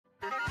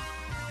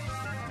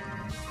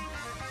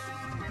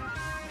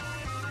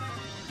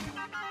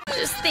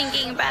Just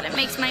thinking about it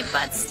makes my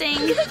butt sting.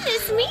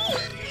 Goodness me!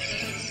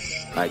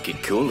 I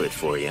could cool it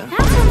for you.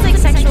 That sounds like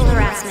sexual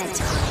harassment.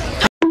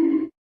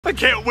 I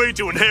can't wait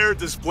to inherit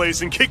this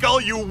place and kick all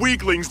you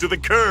weaklings to the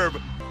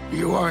curb.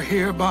 You are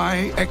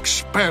hereby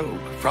expelled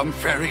from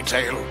Fairy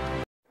Tale.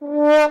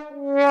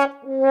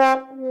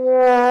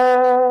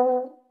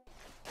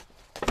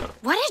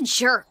 What a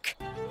jerk.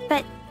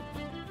 But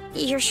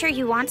you're sure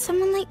you want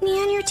someone like me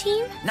on your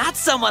team? Not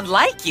someone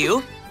like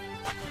you.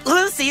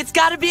 Lucy, it's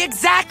gotta be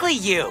exactly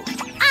you.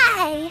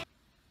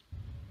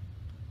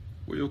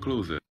 Where your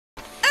clothes at?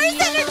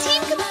 Ursa and her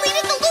team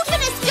completed the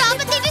Luminous job,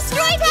 but they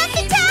destroyed half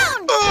the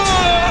town!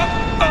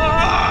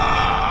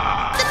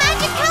 The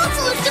Magic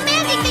Council is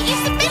demanding that you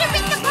submit a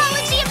written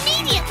apology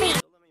immediately!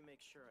 So let me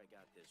make sure I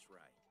got this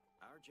right.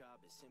 Our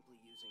job is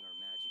simply using our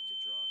magic to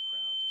draw a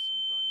crowd to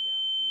some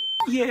rundown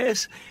theater?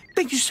 Yes,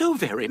 thank you so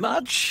very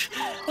much.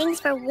 Thanks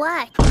for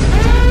what?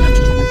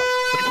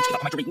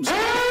 My dreams.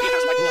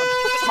 Here's my blood.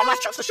 This is my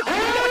last chance to show. I can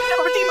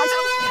never redeem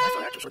myself. I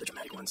thought actors were the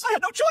dramatic ones. I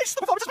had no choice. The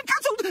performance has been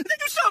cancelled.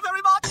 Thank you so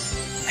very much.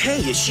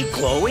 Hey, is she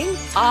glowing?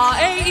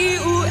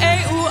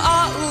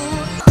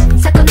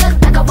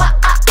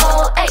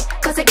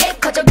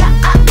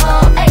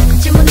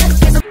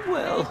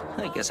 Well,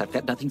 I guess I've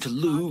got nothing to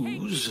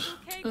lose.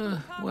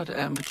 What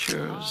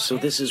amateurs. So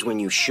this is when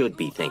you should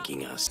be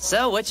thanking us.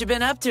 So, what you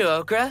been up to,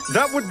 Okra?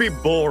 That would be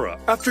Bora.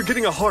 After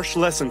getting a harsh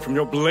lesson from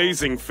your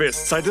blazing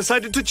fists, I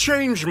decided to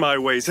change my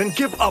ways and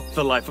give up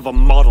the life of a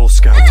model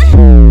scout.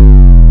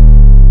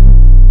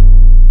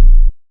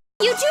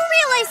 You do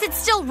realize it's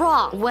still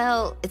raw.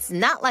 Well, it's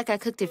not like I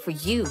cooked it for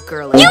you,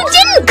 girlie. You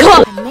didn't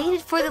cook! I made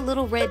it for the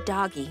little red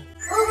doggy.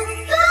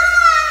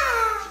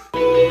 I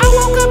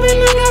woke up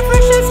and I got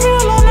fresh as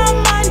hell on a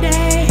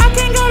Monday. I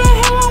can't go to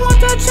hell, I want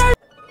to church.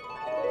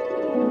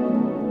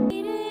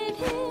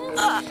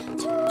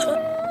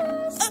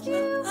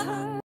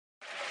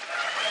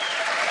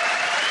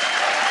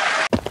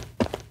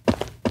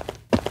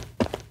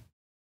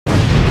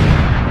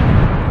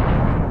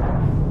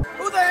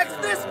 Who the heck's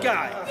this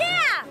guy?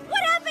 Yeah!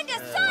 What happened to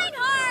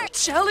Signheart?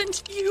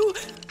 Challenge you.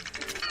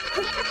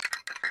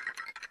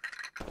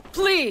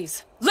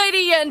 Please,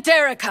 Lady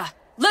Yanderica,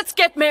 let's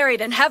get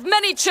married and have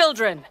many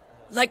children.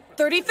 Like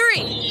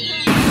 33.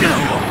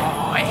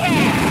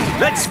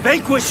 Let's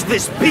vanquish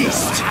this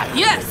beast.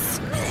 Yes,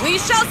 we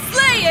shall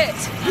slay it.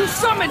 You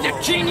summoned it,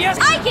 genius.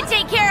 I can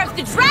take care of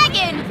the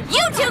dragon!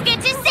 You two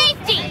get to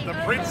safety! The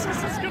princess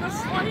is gonna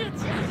slay it.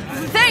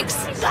 Thanks.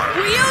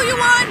 We owe you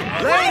one.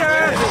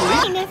 Later.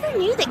 I never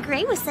knew that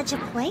Gray was such a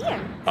player.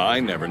 I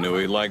never knew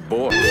he liked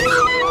boys.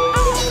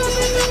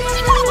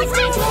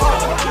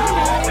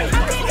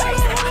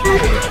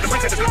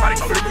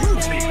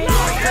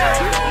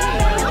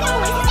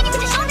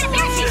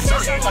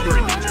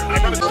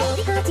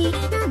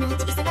 Oh,